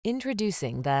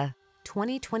Introducing the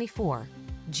 2024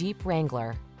 Jeep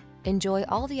Wrangler. Enjoy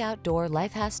all the outdoor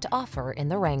life has to offer in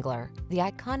the Wrangler, the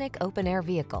iconic open-air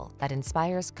vehicle that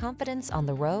inspires confidence on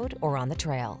the road or on the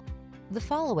trail. The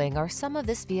following are some of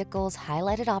this vehicle's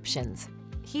highlighted options: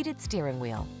 heated steering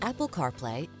wheel, Apple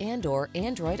CarPlay and/or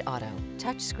Android Auto,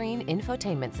 touchscreen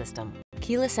infotainment system,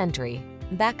 keyless entry,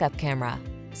 backup camera,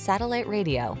 satellite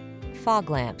radio, fog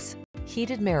lamps,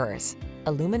 heated mirrors,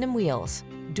 aluminum wheels,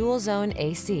 dual zone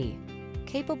AC,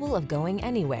 capable of going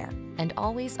anywhere and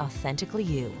always authentically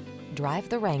you. Drive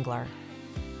the Wrangler.